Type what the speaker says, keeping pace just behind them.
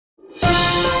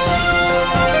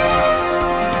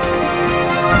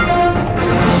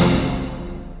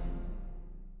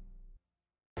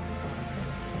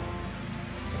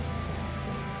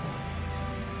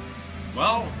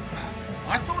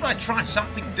try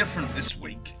something different this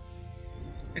week.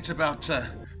 It's about,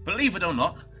 believe it or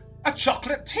not, a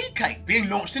chocolate tea cake being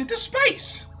launched into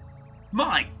space.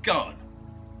 My God.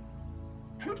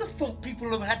 Who'd have thought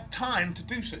people have had time to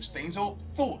do such things or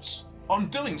thoughts on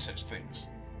doing such things?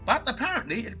 But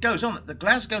apparently it goes on at the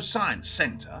Glasgow Science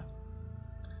Centre.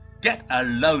 Get a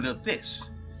load of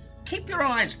this. Keep your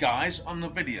eyes, guys, on the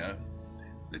video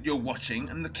that you're watching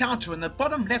and the counter in the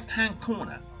bottom left-hand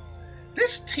corner.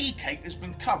 This tea cake has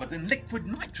been covered in liquid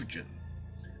nitrogen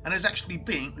and is actually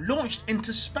being launched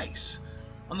into space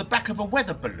on the back of a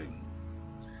weather balloon.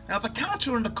 Now the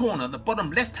counter in the corner on the bottom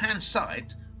left-hand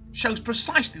side shows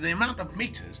precisely the amount of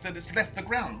meters that it's left the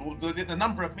ground, or the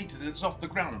number of meters it's off the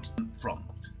ground from.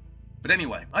 But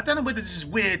anyway, I don't know whether this is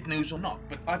weird news or not,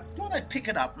 but I thought I'd pick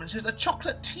it up, and it says a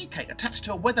chocolate tea cake attached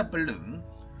to a weather balloon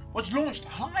was launched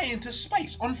high into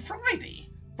space on Friday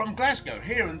from Glasgow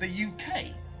here in the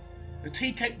UK. The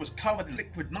tea cake was covered in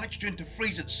liquid nitrogen to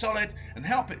freeze it solid and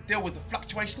help it deal with the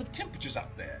fluctuation of temperatures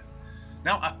up there.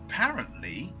 Now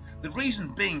apparently the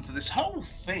reason being for this whole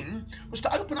thing was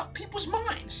to open up people's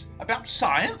minds about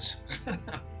science.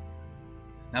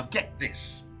 Now get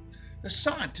this. The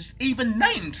scientists even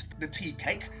named the tea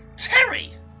cake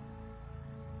Terry.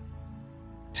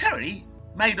 Terry,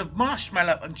 made of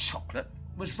marshmallow and chocolate,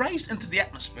 was raised into the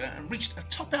atmosphere and reached a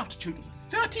top altitude of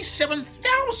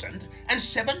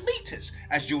 37,007 meters,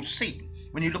 as you'll see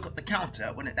when you look at the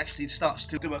counter when it actually starts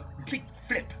to do a complete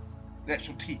flip, the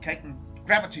actual tea cake, and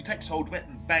gravity takes hold of it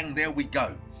and bang, there we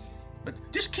go. But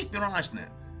just keep your eyes on it.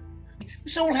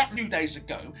 This all happened 2 days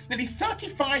ago. Nearly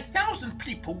 35,000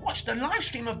 people watched a live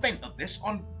stream event of this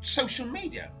on social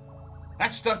media.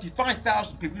 That's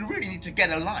 35,000 people who really need to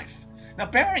get a life. Now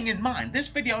bearing in mind this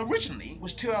video originally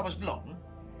was 2 hours long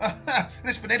and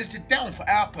it's been edited down for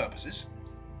our purposes.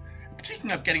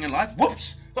 Speaking of getting a life,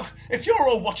 whoops, if you're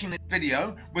all watching this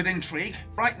video with intrigue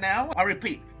right now, I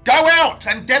repeat, go out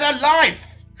and get a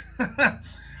life.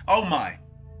 Oh my,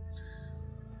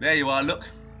 there you are, look.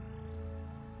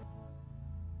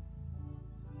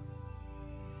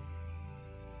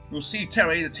 We'll see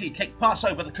Terry the tea cake pass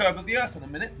over the curve of the earth in a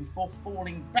minute before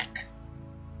falling back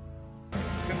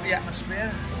from the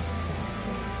atmosphere.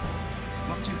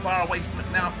 Not too far away from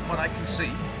it now from what I can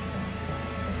see.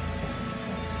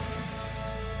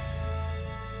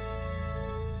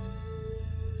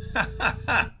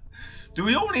 Do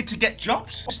we all need to get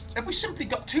jobs? Have we simply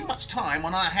got too much time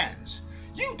on our hands?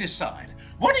 You decide.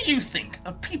 What do you think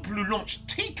of people who launch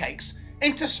tea cakes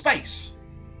into space?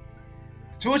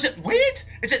 So is it weird?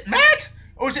 Is it mad?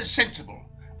 Or is it sensible?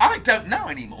 I don't know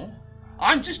anymore.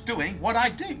 I'm just doing what I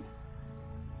do.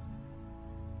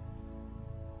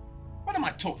 What am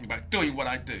I talking about, doing what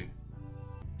I do?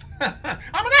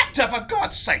 I'm an actor, for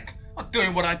God's sake. I'm not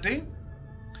doing what I do.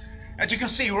 As you can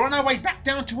see, we're on our way back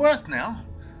down to Earth now.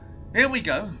 Here we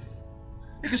go.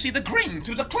 You can see the green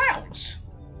through the clouds.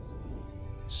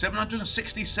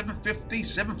 760, 750,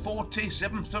 740,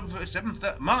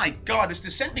 730. My God, it's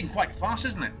descending quite fast,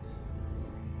 isn't it?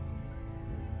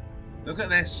 Look at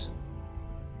this.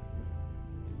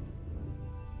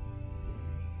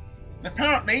 And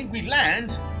apparently we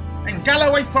land in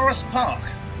Galloway Forest Park.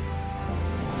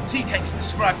 The tea cake's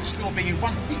described as still being in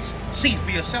one piece. See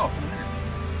for yourself in a minute.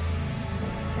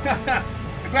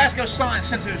 The Glasgow Science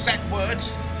Centre exact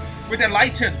words. We're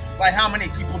delighted by how many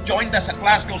people joined us at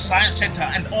Glasgow Science Centre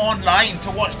and online to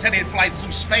watch Teddy fly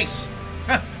through space.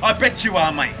 I bet you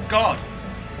are, mate. God.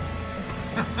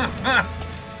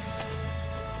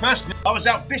 First, I was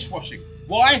out dishwashing.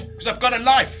 Why? Because I've got a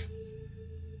life.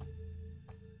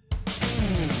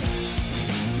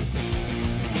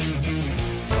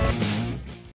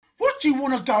 What do you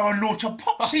want to go and launch a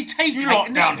poxy tea cake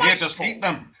lot down here to eat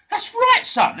them? That's right,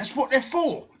 son. That's what they're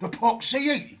for. The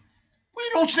poxy. What are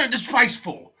you launching it into space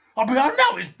for? I mean, I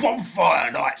know it's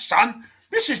bonfire night, son.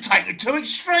 This is taking to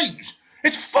extremes.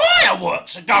 It's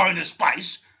fireworks that go into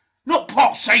space, not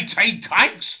poxy tea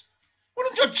cakes.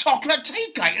 What is a chocolate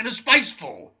tea cake into space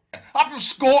for? Up in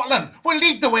Scotland, we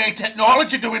lead the way in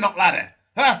technology, do we not, laddie?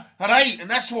 Huh? At 8, and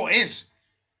that's what it is.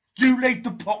 You lead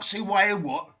the poxy way or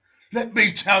what? Let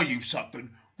me tell you something.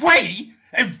 We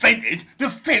invented the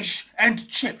fish and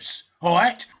chips,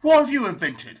 alright? What have you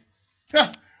invented?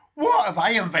 What have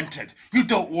I invented? You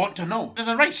don't want to know. There's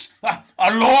a race.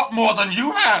 A lot more than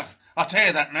you have. I'll tell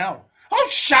you that now. Oh,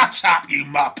 shut up, you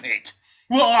muppet.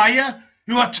 What are you?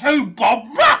 You're a two-bob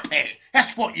muppet.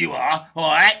 That's what you are,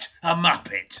 alright? A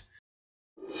muppet.